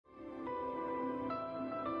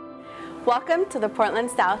Welcome to the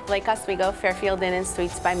Portland South Lake Oswego Fairfield Inn &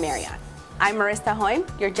 Suites by Mariott. I'm Marissa Hoyme,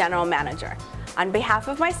 your General Manager. On behalf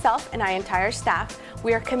of myself and our entire staff,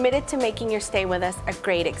 we are committed to making your stay with us a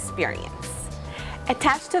great experience.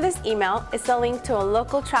 Attached to this email is a link to a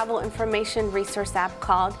local travel information resource app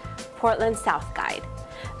called Portland South Guide.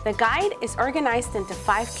 The guide is organized into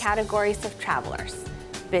 5 categories of travelers: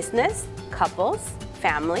 business, couples,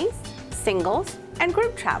 families, singles, and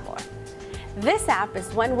group traveler. This app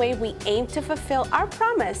is one way we aim to fulfill our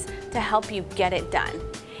promise to help you get it done.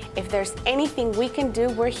 If there's anything we can do,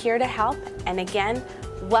 we're here to help. And again,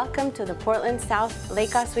 welcome to the Portland South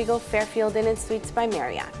Lake Oswego Fairfield Inn & Suites by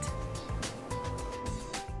Mariott.